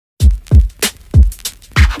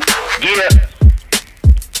Yeah.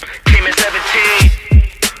 Came in 17.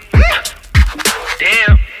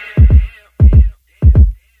 Damn.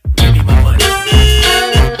 Give me my money.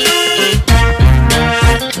 Give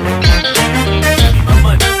me my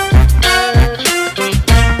money.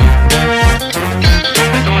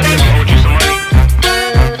 Somebody owed you some money.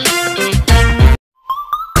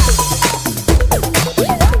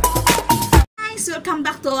 Guys, welcome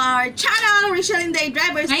back to our channel, Rachel and the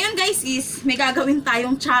Drivers. Ngayon guys is may gagawin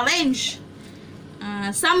tayong challenge.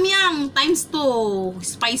 Samyang times 2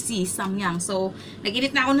 spicy samyang. So,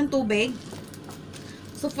 nag-init na ako ng tubig.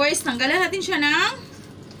 So, first, tanggalan natin siya ng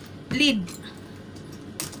lid.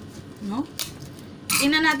 No?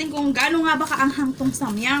 Tingnan natin kung gaano nga ba kaanghang tong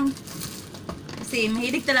samyang. Kasi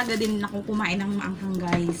mahilig talaga din ako kumain ng maanghang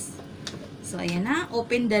guys. So, ayan na.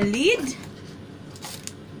 Open the lid.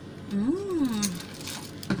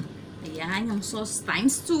 Ayan, yung sauce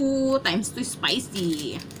times 2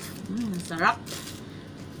 spicy. Sarap.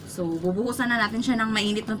 So, bubuhusan na natin siya ng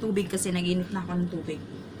mainit na tubig kasi nag-init na ako ng tubig.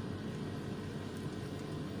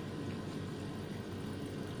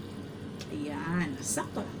 Ayan,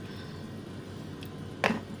 sakto.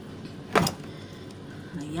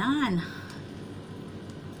 Ayan.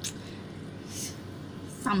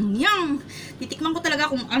 Samyang! Titikman ko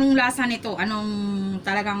talaga kung anong lasa nito. Anong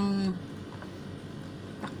talagang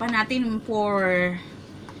takpan natin for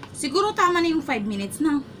siguro tama na yung 5 minutes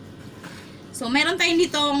na. So, meron tayong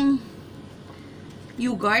ditong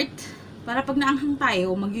yogurt. Para pag naanghang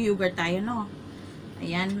tayo, mag-yogurt tayo, no?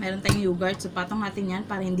 Ayan, meron tayong yogurt. So, patong natin yan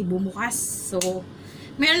para hindi bumukas. So,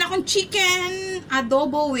 meron akong chicken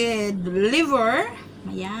adobo with liver.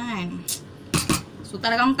 Ayan. So,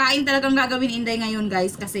 talagang talagang gagawin Inday ngayon,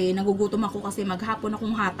 guys. Kasi nagugutom ako kasi maghapon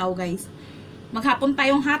akong hataw, guys. Maghapon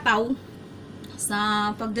tayong hataw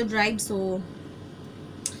sa pagdadrive. So,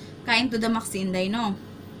 kain to the max Inday, no?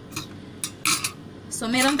 So,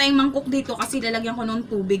 meron tayong mangkok dito kasi lalagyan ko ng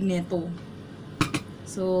tubig nito.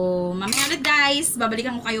 So, mamaya ulit guys.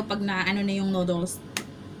 Babalikan ko kayo pag na ano na yung noodles.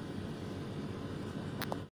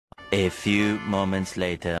 A few moments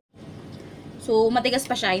later. So, matigas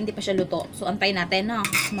pa siya. Hindi pa siya luto. So, antayin natin, no?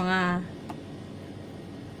 Mga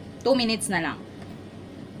 2 minutes na lang.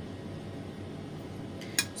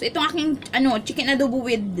 So, itong aking chicken adobo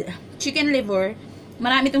with chicken liver.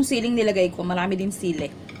 Marami itong siling nilagay ko. Marami din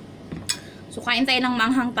sili. So, kain tayo ng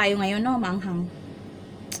manghang tayo ngayon, no? Manghang.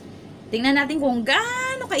 Tingnan natin kung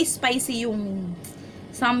gaano ka-spicy yung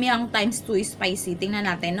samyang times 2 spicy. Tingnan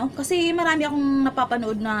natin, no? Kasi marami akong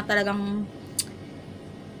napapanood na talagang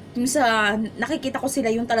yung sa nakikita ko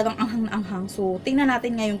sila yung talagang anghang na anghang. So, tingnan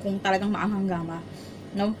natin ngayon kung talagang maanghang gama,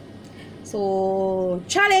 no? So,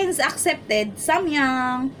 challenge accepted.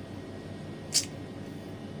 Samyang.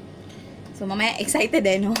 So, mamaya excited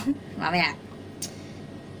no? Mamaya.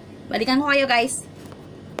 Balikan ko kayo guys.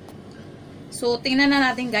 So, tingnan na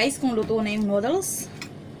natin guys kung luto na yung noodles.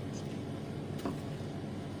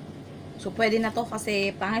 So, pwede na to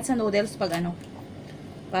kasi pangit sa noodles pag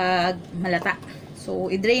pag malata. So,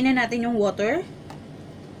 i-drain na natin yung water.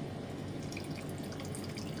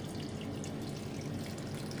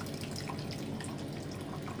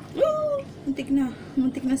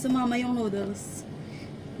 Muntik na sumama yung noodles.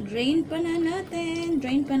 Drain pa na natin.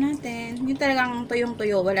 Drain pa natin. Yung talagang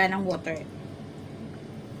tuyong-tuyo. Wala ng water.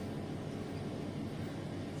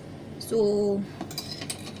 So,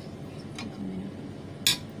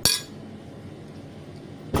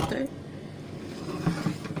 water.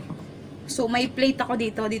 So, may plate ako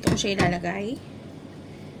dito. Dito ko siya ilalagay.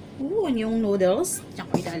 Yung noodles. Diyan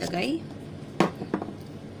ko ilalagay.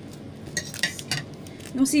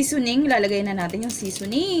 Yung seasoning. Ilalagay na natin yung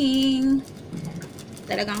seasoning.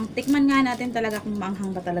 Talagang tikman nga natin talaga kung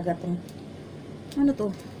maanghang ba talaga tong ano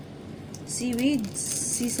to? Seaweed,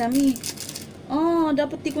 sesame. Oh,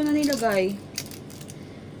 dapat di ko na nilagay.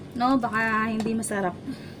 No, baka hindi masarap.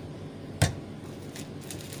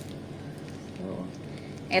 So,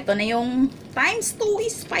 eto na yung times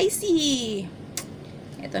 2 spicy.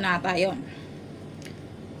 Eto na tayo.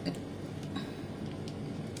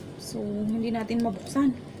 So, hindi natin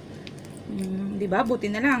mabuksan. Diba?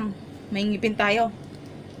 Buti na lang. May ngipin tayo.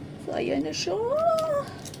 So, ayan na siya.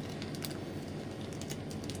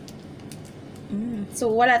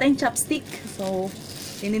 So, wala tayong chopstick. So,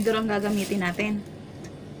 tinidor ang gagamitin natin.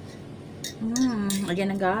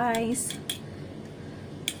 Ayan na guys.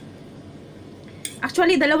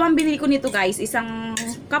 Actually, dalawang binili ko nito guys. Isang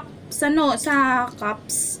cup sa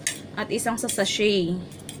cups at isang sa sachet.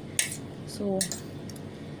 So,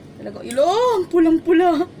 talaga, ilong!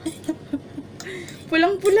 Pulang-pula!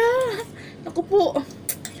 Pulang-pula! Naku po!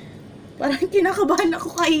 Parang kinakabahan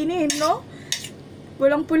ako kainin, no?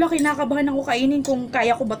 Walang pula, kinakabahan ako kainin kung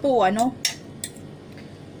kaya ko ba to, ano?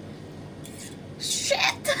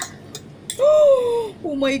 Shit!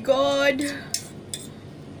 Oh my God!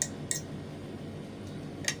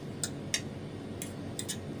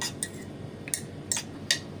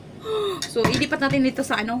 So, ilipat natin dito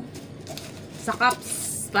sa ano? Sa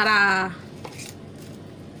cups para...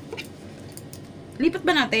 Lipat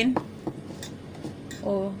ba natin?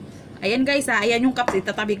 Oh. Ayan guys ha, ayan yung cups,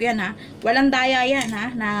 itatabi ko yan ha. Walang daya yan ha,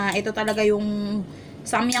 na ito talaga yung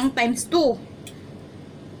Samyang times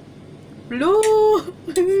 2. Blue!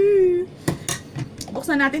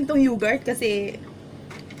 Buksan natin tong yogurt kasi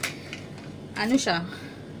ano siya.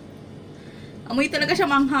 Amoy talaga siya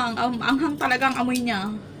manghang. Anghang talaga ang amoy niya.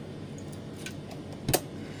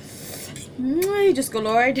 Ay, Diyos ko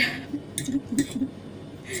Lord.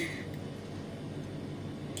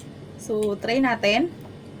 So, try natin.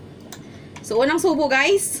 So, unang subo,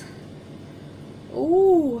 guys.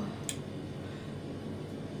 Ooh.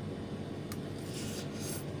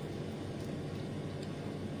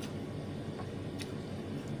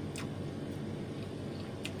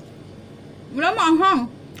 Wala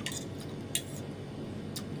maanghang.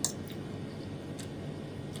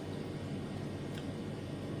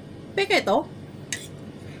 Peke ito.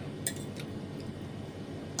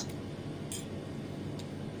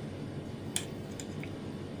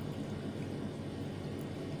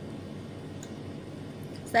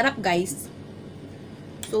 Sarap guys.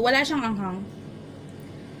 So wala siyang anghang.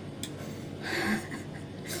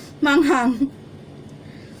 Manghang.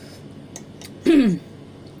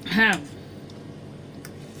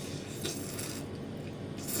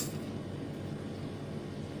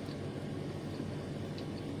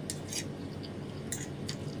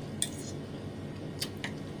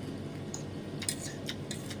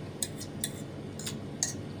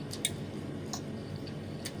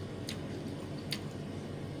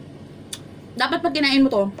 Dapat pag kinain mo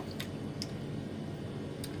to,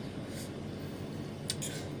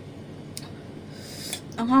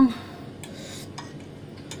 anghang.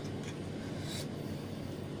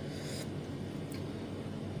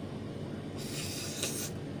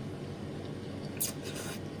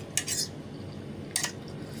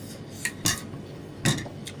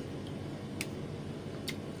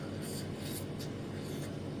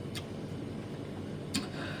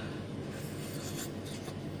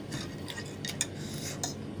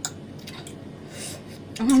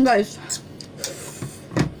 Guys.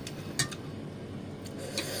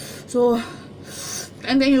 So,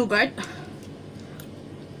 and then yogurt.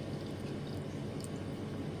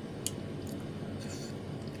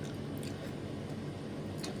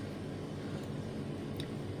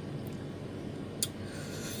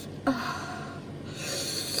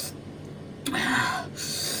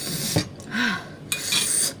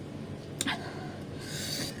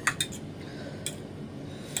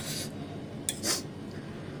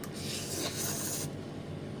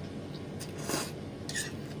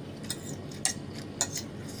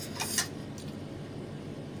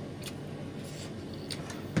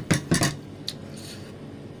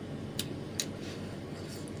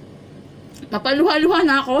 Napaluha-luha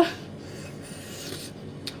na ako.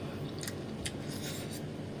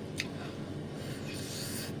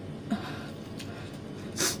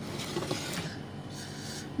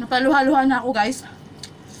 Napaluha-luha na ako guys.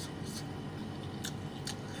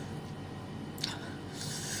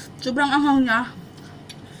 Sobrang anghang niya.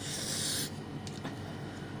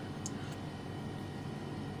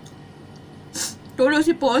 Tulo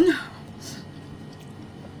sipon.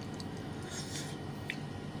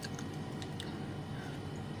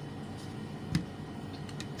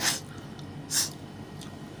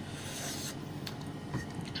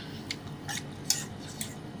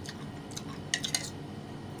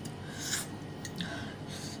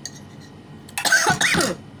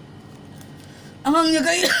 Anghang niya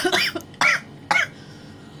guys.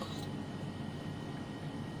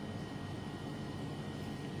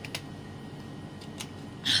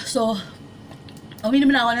 So,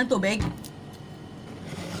 uminom na ako ng tubig.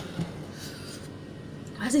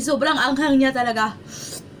 Kasi sobrang anghang niya talaga.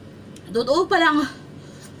 Totoo pa lang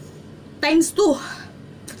times 2.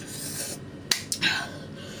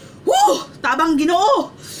 Woo! Tabang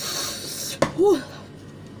Ginoo! Woo!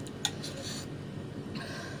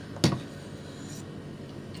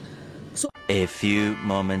 A few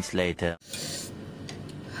moments later.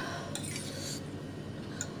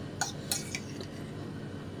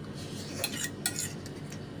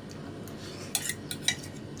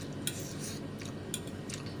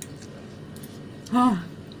 Ah.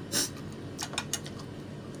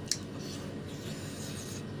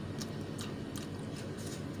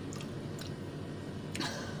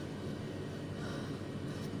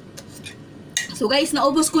 So guys,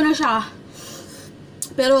 naubos ko na siya.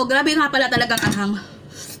 Pero grabe nga pala talagang anghang.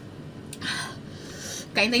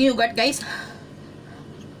 Kain tayo yogurt guys.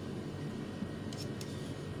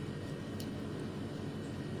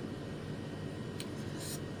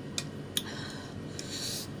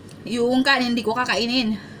 Yung kanin hindi ko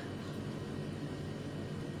kakainin.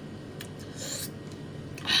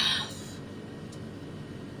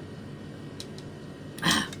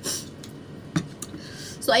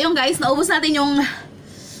 So ayun guys, naubos natin yung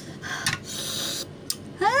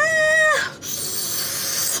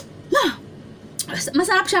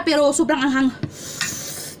masarap siya pero sobrang anghang.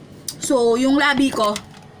 So yung labi ko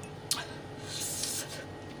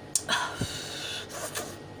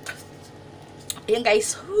ayan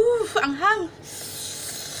guys, anghang.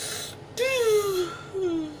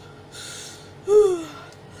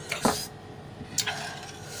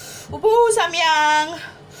 Upo, Samyang.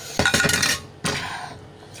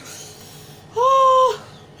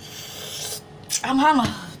 Anghang.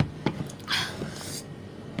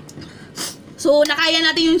 So, nakaya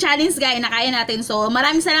natin yung challenge guys. Nakaya natin. So,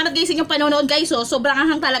 maraming salamat guys sa inyong panonood guys. So, sobrang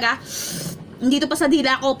anghang talaga. Dito pa sa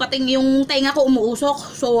dila ko, pating yung tainga ko umuusok.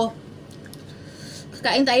 So,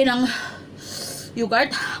 kain tayo ng yogurt.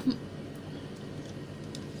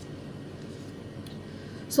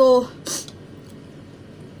 So,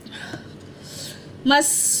 mas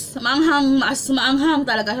maanghang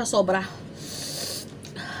talaga siya sobra.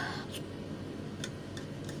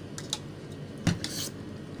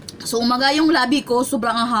 So, umaga yung labi ko,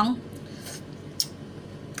 sobrang anghang.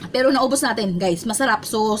 Pero naubos natin, guys. Masarap.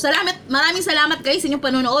 So, maraming salamat guys sa inyong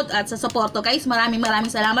panonood at sa suporto, guys. Maraming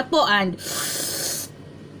salamat po and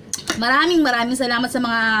maraming salamat sa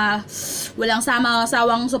mga walang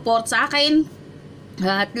sawang support sa akin.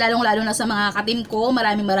 At lalong-lalo na sa mga ka-team ko.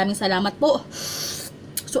 Maraming salamat po.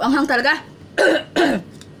 So, anghang talaga.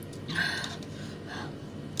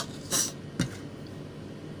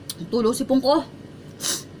 Tulo sipong ko.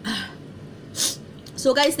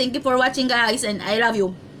 So guys, thank you for watching guys and I love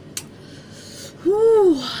you.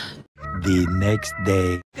 Whew. The next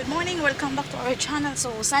day. Good morning, welcome back to our channel. So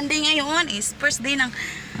Sunday ngayon is first day ng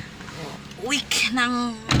week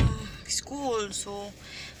ng school. So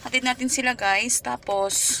hatid natin sila guys.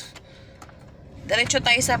 Tapos diretso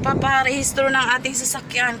tayo sa paparehistro ng ating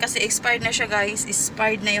sasakyan kasi expired na siya guys.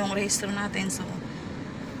 Expired na yung rehistro natin. So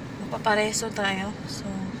magpaparehistro tayo. So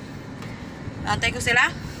antay ko sila.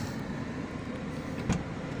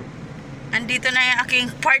 Andito na yung aking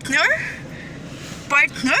partner.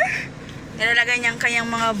 Nilalagay niya ang kanyang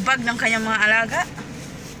mga bag ng kanyang mga alaga.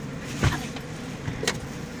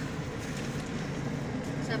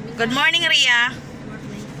 Good morning, Ria.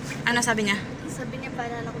 Morning. Ano sabi niya? Sabi niya,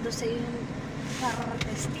 paalala ko daw sa'yo yung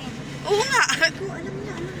para-testing. Oo nga. Oo, alam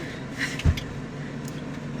niya.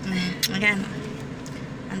 Ayan.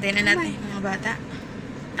 Antayin na natin yung mga bata.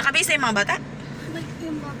 Nakabisa yung mga bata?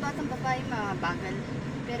 Yung batang babae mabagal.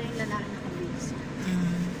 Pero yung lalaki nakabis.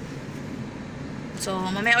 So,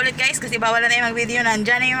 mamaya ulit guys kasi bawal na tayo mag-video.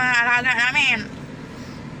 Nandyan na yung mga alaga namin.